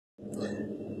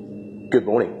Good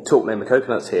morning, Talk Member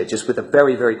Coconuts here, just with a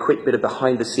very, very quick bit of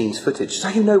behind-the-scenes footage, so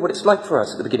you know what it's like for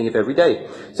us at the beginning of every day.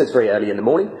 So it's very early in the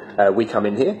morning, we come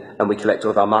in here and we collect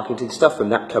all of our marketing stuff from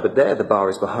that cupboard there. The bar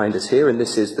is behind us here, and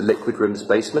this is the Liquid Room's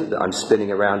basement that I'm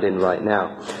spinning around in right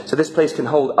now. So this place can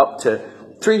hold up to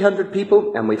 300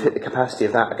 people, and we've hit the capacity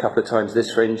of that a couple of times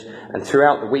this Fringe, and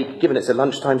throughout the week, given it's a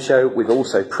lunchtime show, we've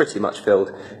also pretty much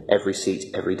filled every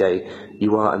seat every day.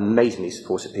 You are amazingly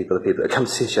supportive people, the people that come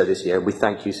to see the show this year, and we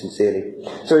thank you sincerely.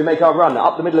 So we make our run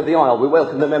up the middle of the aisle, we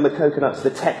welcome the member Coconuts,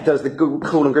 the tech does the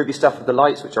cool and groovy stuff with the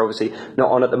lights, which are obviously not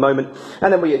on at the moment,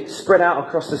 and then we spread out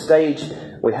across the stage,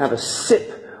 we have a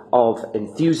sip of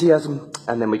enthusiasm,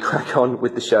 and then we crack on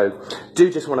with the show.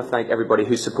 Do just want to thank everybody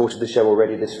who's supported the show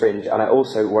already this Fringe, and I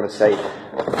also want to say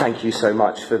thank you so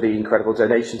much for the incredible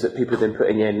donations that people have been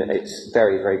putting in. It's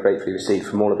very, very gratefully received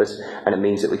from all of us, and it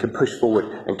means that we can push forward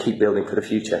and keep building for the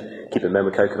future. Keep it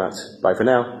member Coconuts. Bye for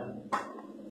now.